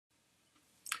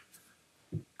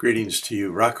Greetings to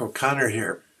you. Rock O'Connor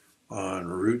here on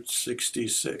Route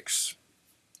 66.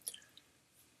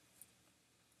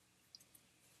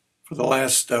 For the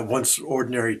last, once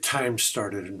ordinary time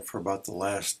started, and for about the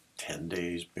last 10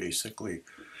 days, basically,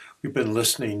 we've been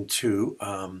listening to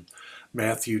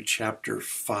Matthew chapter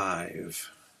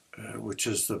 5, which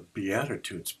is the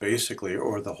Beatitudes, basically,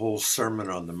 or the whole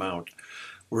Sermon on the Mount.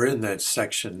 We're in that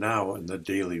section now in the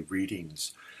daily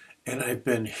readings, and I've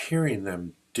been hearing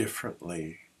them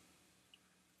differently.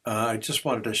 I just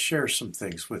wanted to share some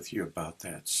things with you about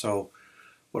that. So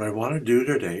what I want to do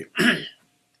today,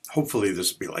 hopefully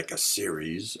this will be like a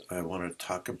series, I want to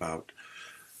talk about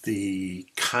the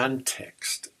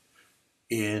context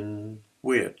in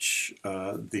which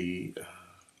the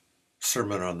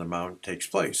Sermon on the Mount takes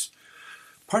place.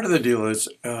 Part of the deal is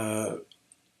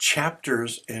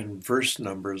chapters and verse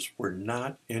numbers were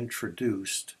not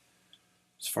introduced,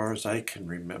 as far as I can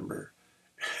remember,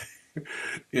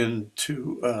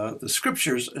 into the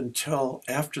scriptures until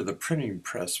after the printing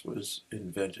press was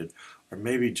invented, or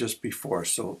maybe just before,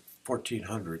 so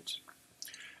 1400s.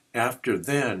 After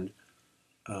then,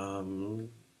 I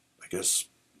guess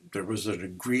there was an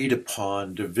agreed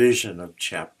upon division of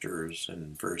chapters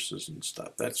and verses and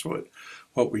stuff. That's what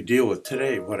we deal with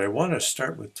today. What I want to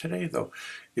start with today, though,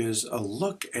 is a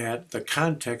look at the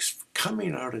context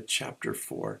coming out of chapter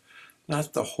 4,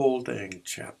 not the whole dang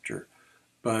chapter,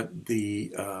 but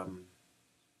the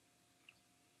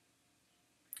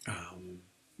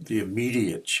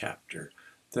immediate chapter.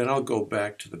 Then I'll go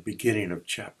back to the beginning of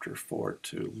chapter 4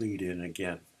 to lead in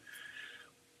again.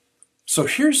 So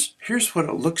here's what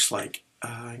it looks like.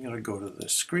 I'm going to go to the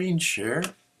screen share,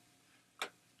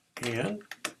 and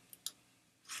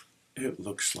it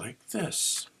looks like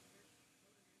this.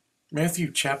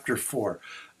 Matthew chapter 4.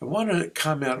 I want to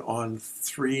comment on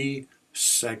 3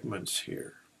 segments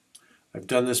here. I've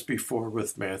done this before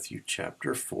with Matthew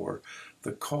chapter 4,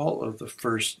 the call of the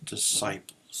first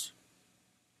disciples.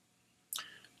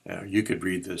 Now, you could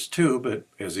read this too, but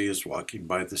as he is walking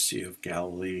by the Sea of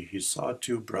Galilee, he saw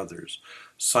 2 brothers,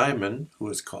 Simon, who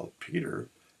is called Peter,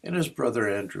 and his brother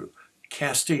Andrew,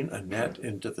 casting a net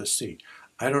into the sea.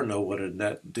 I don't know what a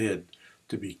net did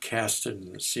to be cast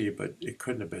into the sea, but it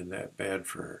couldn't have been that bad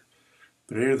for her.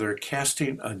 But anyway, they're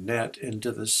casting a net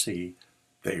into the sea.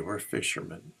 They were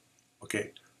fishermen.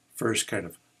 Okay, first kind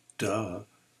of duh.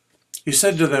 He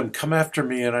said to them, "Come after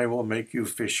me, and I will make you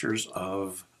fishers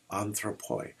of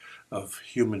anthropoi, of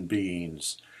human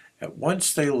beings." At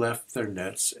once they left their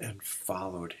nets and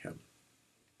followed him.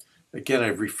 Again,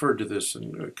 I've referred to this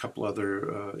in a couple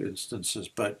other instances,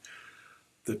 but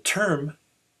the term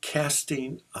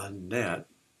casting a net,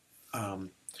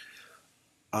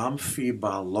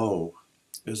 amphibalo,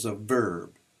 is a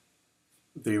verb.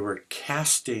 They were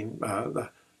casting,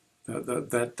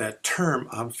 that term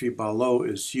amphibalo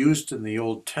is used in the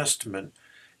Old Testament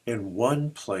in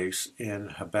one place in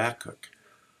Habakkuk.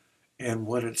 And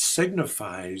what it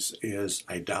signifies is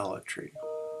idolatry.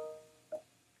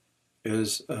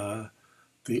 Is the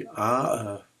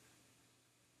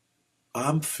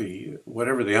amphi,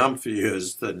 whatever the amphi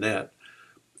is, the net,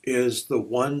 is the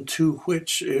one to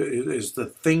which is the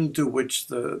thing to which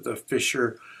the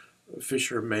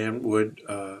fisherman would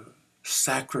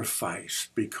sacrifice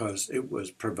because it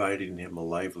was providing him a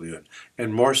livelihood.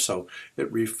 And more so,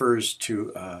 it refers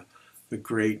to the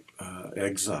great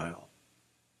exile.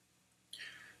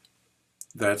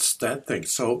 That's that thing.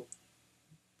 So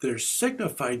they're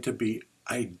signified to be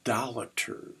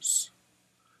idolaters.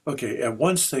 Okay, and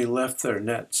once they left their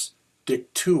nets,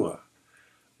 diktua,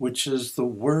 which is the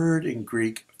word in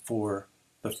Greek for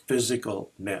the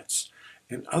physical nets.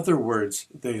 In other words,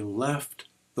 they left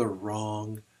the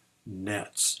wrong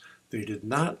nets. They did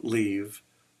not leave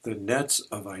the nets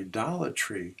of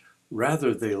idolatry.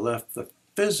 Rather, they left the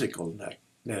physical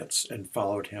nets and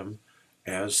followed him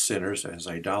as sinners, as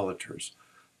idolaters.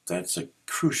 That's a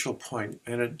crucial point,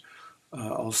 and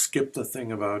I'll skip the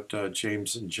thing about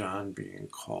James and John being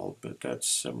called, but that's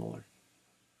similar.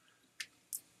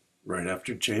 Right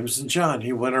after James and John,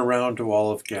 he went around to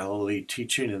all of Galilee,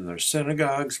 teaching in their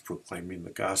synagogues, proclaiming the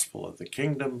gospel of the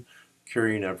kingdom,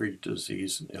 curing every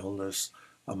disease and illness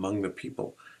among the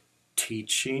people.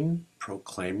 Teaching,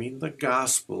 proclaiming the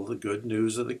gospel, the good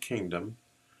news of the kingdom,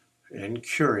 and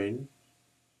curing,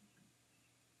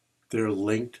 they're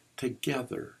linked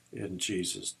together in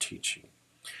Jesus' teaching.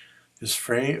 His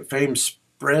fame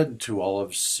spread to all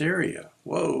of Syria.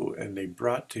 Whoa, and they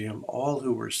brought to him all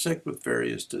who were sick with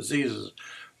various diseases,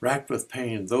 racked with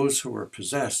pain, those who were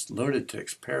possessed,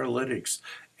 lunatics, paralytics,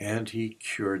 and he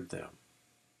cured them.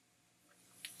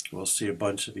 We'll see a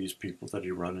bunch of these people that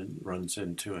he runs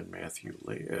into in Matthew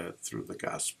through the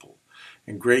gospel.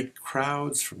 And great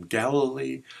crowds from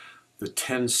Galilee, the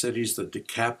 10 cities, the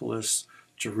Decapolis,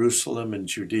 Jerusalem and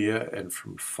Judea, and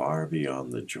from far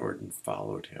beyond the Jordan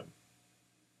followed him.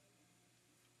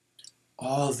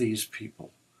 All these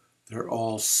people, they're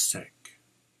all sick.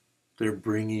 They're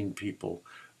bringing people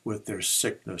with their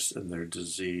sickness and their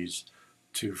disease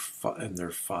and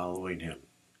they're following him.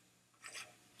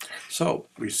 So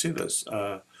we see this.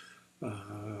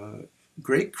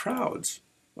 Great crowds,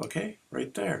 okay,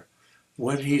 right there.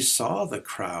 When he saw the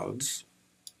crowds,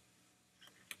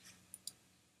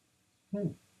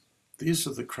 these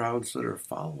are the crowds that are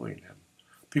following him.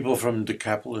 People from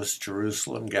Decapolis,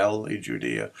 Jerusalem, Galilee,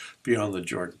 Judea, beyond the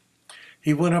Jordan.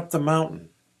 He went up the mountain.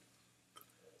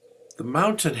 The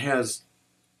mountain has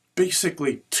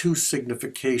basically two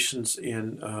significations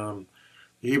in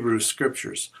Hebrew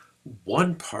scriptures.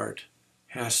 One part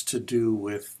has to do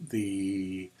with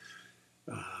the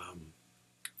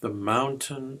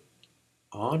mountain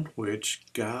on which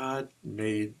God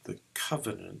made the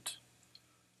covenant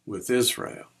with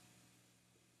Israel.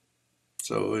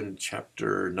 So in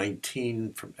chapter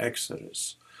 19 from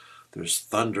Exodus, there's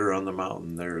thunder on the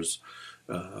mountain, there's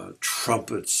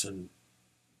trumpets and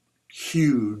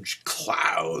huge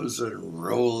clouds and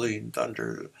rolling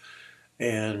thunder.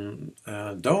 And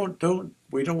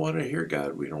we don't want to hear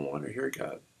God, we don't want to hear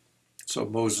God. So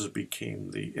Moses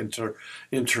became the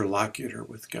interlocutor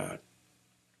with God.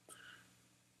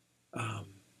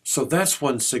 So that's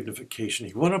one signification.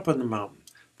 He went up on the mountain.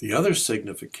 The other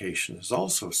signification is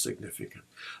also significant.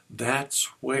 That's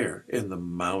where, in the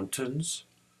mountains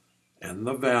and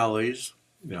the valleys,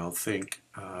 think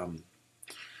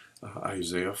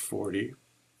Isaiah 40,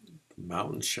 the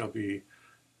mountains shall be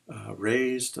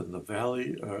raised and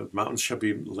the mountains shall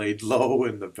be laid low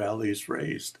and the valleys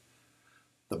raised.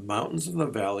 The mountains and the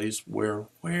valleys were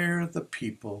where the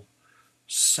people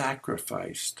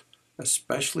sacrificed,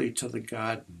 especially to the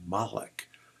god Moloch.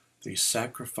 They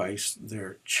sacrificed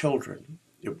their children.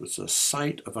 It was a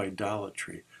site of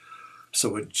idolatry. So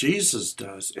what Jesus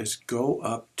does is go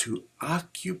up to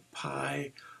occupy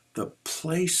the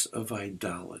place of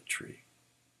idolatry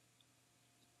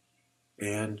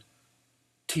and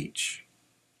teach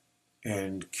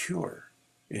and cure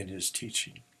in his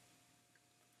teaching.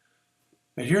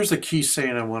 And here's the key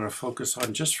saying I want to focus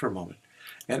on just for a moment.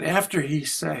 And after he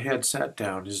had sat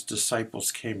down, his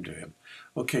disciples came to him.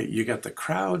 Okay, you got the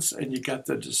crowds and you got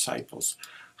the disciples.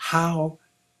 How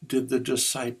did the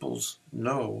disciples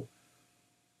know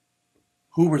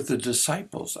who were the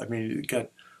disciples? I mean, you got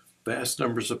vast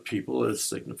numbers of people, as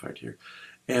signified here.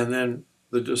 And then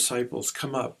the disciples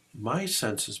come up. My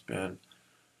sense has been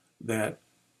that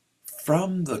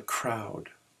from the crowd,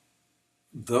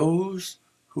 those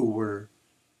who were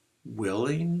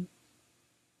willing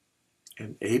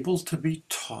and able to be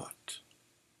taught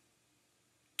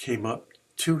came up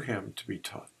to him to be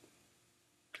taught.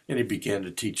 And he began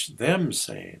to teach them,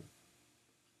 saying,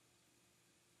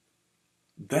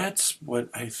 that's what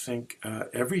I think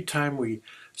every time we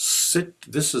sit,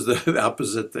 this is the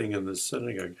opposite thing in the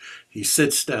synagogue. He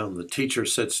sits down, the teacher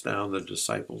sits down, the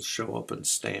disciples show up and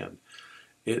stand.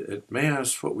 At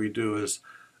Mass, what we do is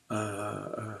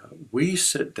we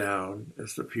sit down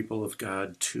as the people of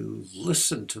God to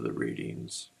listen to the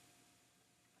readings,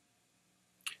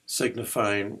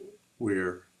 signifying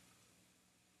we're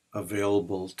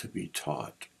available to be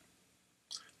taught.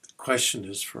 The question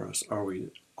is for us, are we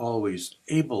always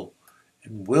able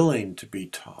and willing to be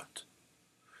taught?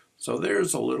 So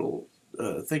there's a little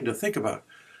thing to think about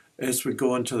as we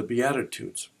go into the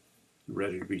Beatitudes.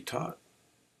 Ready to be taught?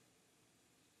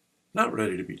 Not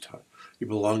ready to be taught. You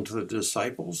belong to the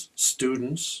disciples,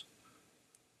 students,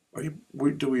 or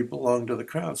do we belong to the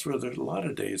crowds? Well, there's a lot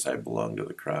of days I belong to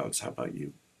the crowds. How about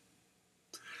you?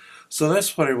 So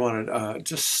that's what I wanted to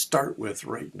just start with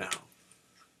right now.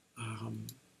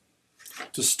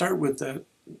 To start with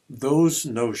those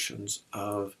notions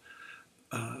of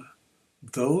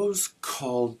those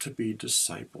called to be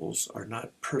disciples are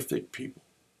not perfect people.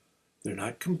 They're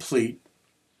not complete.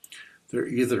 They're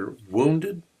either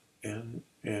wounded and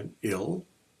ill,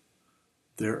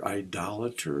 they're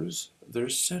idolaters, they're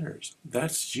sinners.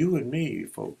 That's you and me,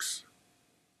 folks.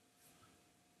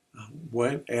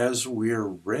 As we're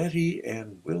ready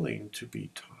and willing to be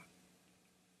taught,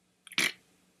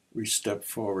 we step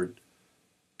forward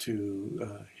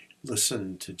to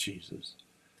listen to Jesus.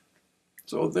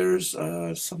 So there's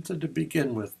something to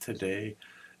begin with today,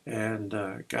 and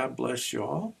God bless you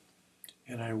all,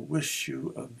 and I wish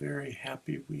you a very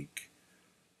happy week.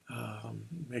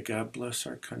 May God bless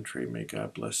our country, may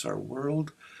God bless our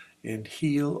world, and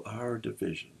heal our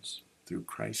divisions through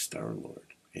Christ our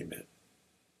Lord. Amen.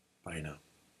 Bye now.